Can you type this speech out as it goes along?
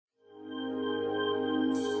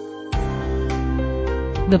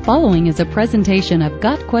The following is a presentation of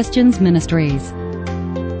Got Questions Ministries.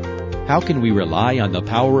 How can we rely on the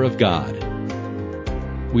power of God?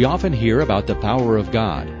 We often hear about the power of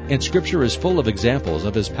God, and Scripture is full of examples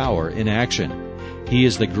of His power in action. He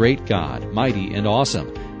is the great God, mighty and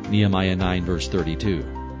awesome. Nehemiah 9 verse 32.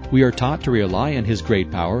 We are taught to rely on His great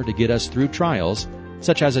power to get us through trials,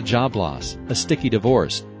 such as a job loss, a sticky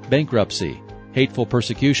divorce, bankruptcy, hateful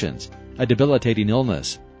persecutions, a debilitating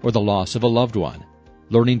illness, or the loss of a loved one.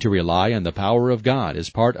 Learning to rely on the power of God is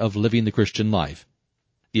part of living the Christian life.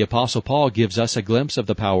 The Apostle Paul gives us a glimpse of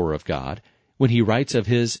the power of God when he writes of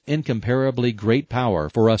His incomparably great power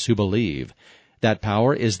for us who believe. That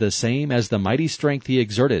power is the same as the mighty strength He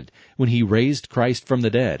exerted when He raised Christ from the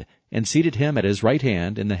dead and seated Him at His right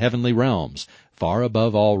hand in the heavenly realms, far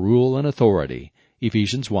above all rule and authority.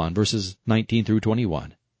 Ephesians 1 verses 19 through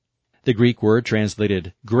 21. The Greek word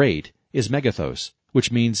translated great is megathos,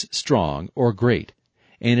 which means strong or great,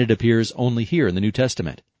 and it appears only here in the New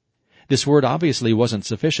Testament. This word obviously wasn't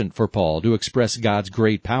sufficient for Paul to express God's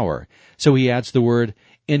great power, so he adds the word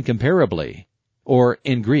incomparably, or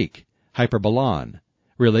in Greek, hyperbolon,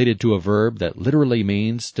 related to a verb that literally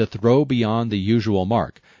means to throw beyond the usual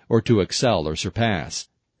mark, or to excel or surpass.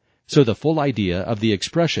 So the full idea of the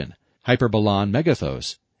expression, hyperbolon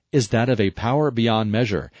megathos, is that of a power beyond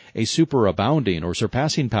measure, a superabounding or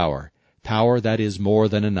surpassing power, power that is more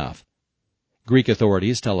than enough. Greek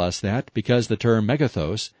authorities tell us that because the term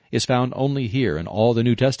megathos is found only here in all the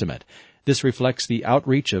New Testament, this reflects the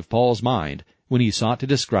outreach of Paul's mind when he sought to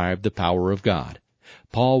describe the power of God.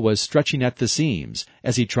 Paul was stretching at the seams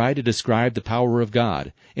as he tried to describe the power of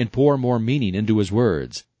God and pour more meaning into his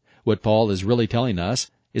words. What Paul is really telling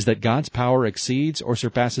us is that God's power exceeds or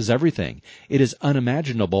surpasses everything. It is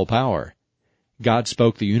unimaginable power. God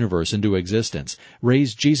spoke the universe into existence,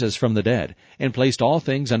 raised Jesus from the dead, and placed all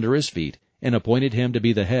things under His feet, and appointed Him to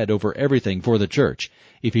be the head over everything for the church,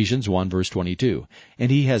 Ephesians 1 verse 22, and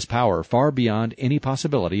He has power far beyond any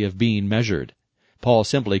possibility of being measured. Paul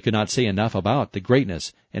simply could not say enough about the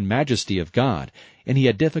greatness and majesty of God, and he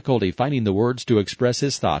had difficulty finding the words to express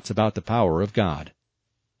his thoughts about the power of God.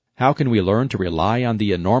 How can we learn to rely on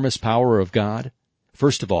the enormous power of God?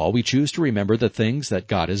 First of all, we choose to remember the things that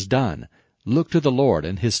God has done. Look to the Lord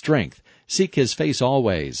and His strength. Seek His face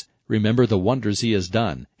always. Remember the wonders He has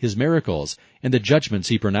done, His miracles, and the judgments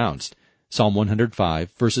He pronounced. Psalm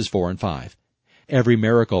 105, verses 4 and 5. Every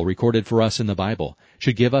miracle recorded for us in the Bible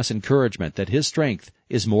should give us encouragement that His strength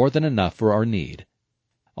is more than enough for our need.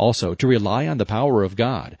 Also, to rely on the power of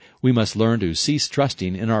God, we must learn to cease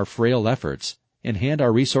trusting in our frail efforts and hand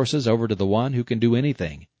our resources over to the One who can do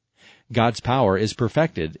anything. God's power is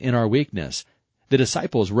perfected in our weakness. The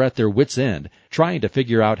disciples were at their wits' end, trying to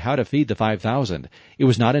figure out how to feed the 5,000. It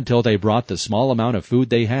was not until they brought the small amount of food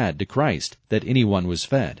they had to Christ that anyone was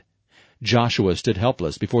fed. Joshua stood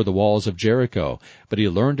helpless before the walls of Jericho, but he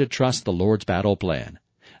learned to trust the Lord's battle plan.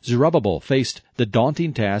 Zerubbabel faced the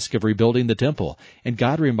daunting task of rebuilding the temple, and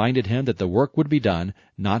God reminded him that the work would be done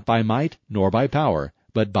not by might nor by power,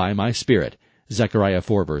 but by my Spirit. Zechariah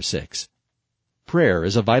 4 verse 6. Prayer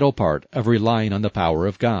is a vital part of relying on the power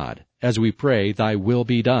of God. As we pray, Thy will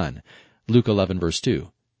be done. Luke 11 verse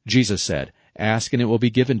 2. Jesus said, Ask and it will be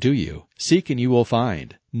given to you. Seek and you will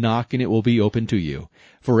find. Knock and it will be opened to you.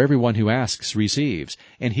 For everyone who asks receives,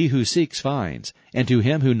 and he who seeks finds, and to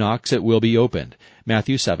him who knocks it will be opened.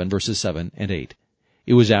 Matthew 7 verses 7 and 8.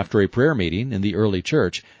 It was after a prayer meeting in the early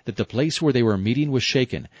church that the place where they were meeting was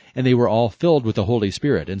shaken, and they were all filled with the Holy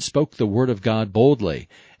Spirit and spoke the word of God boldly.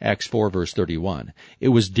 Acts 4 verse 31. It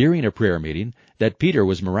was during a prayer meeting that Peter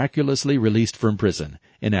was miraculously released from prison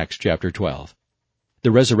in Acts chapter 12. The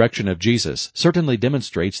resurrection of Jesus certainly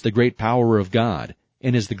demonstrates the great power of God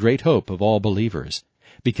and is the great hope of all believers.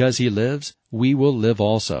 Because He lives, we will live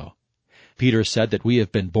also. Peter said that we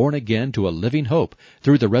have been born again to a living hope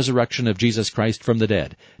through the resurrection of Jesus Christ from the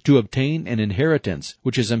dead, to obtain an inheritance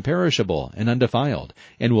which is imperishable and undefiled,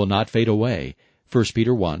 and will not fade away. 1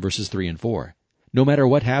 Peter 1 verses 3 and 4. No matter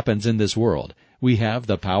what happens in this world, we have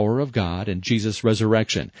the power of God and Jesus'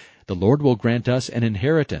 resurrection. The Lord will grant us an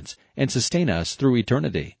inheritance and sustain us through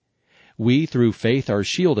eternity. We, through faith, are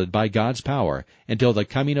shielded by God's power until the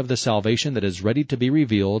coming of the salvation that is ready to be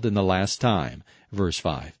revealed in the last time. Verse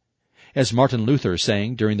 5. As Martin Luther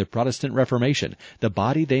sang during the Protestant Reformation, the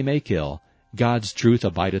body they may kill, God's truth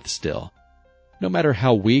abideth still. No matter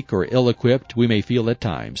how weak or ill-equipped we may feel at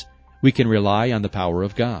times, we can rely on the power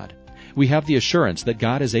of God. We have the assurance that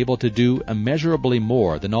God is able to do immeasurably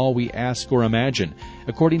more than all we ask or imagine,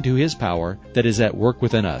 according to His power that is at work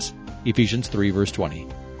within us. Ephesians 3 verse 20.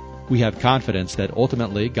 We have confidence that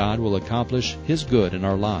ultimately God will accomplish His good in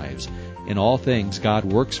our lives, in all things God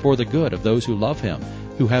works for the good of those who love Him,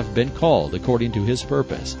 who have been called according to His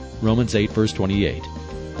purpose. Romans 8, verse 28.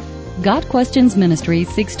 Got Questions Ministry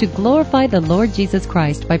seeks to glorify the Lord Jesus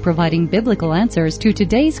Christ by providing biblical answers to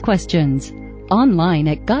today's questions. Online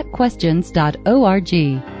at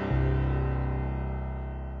gotquestions.org.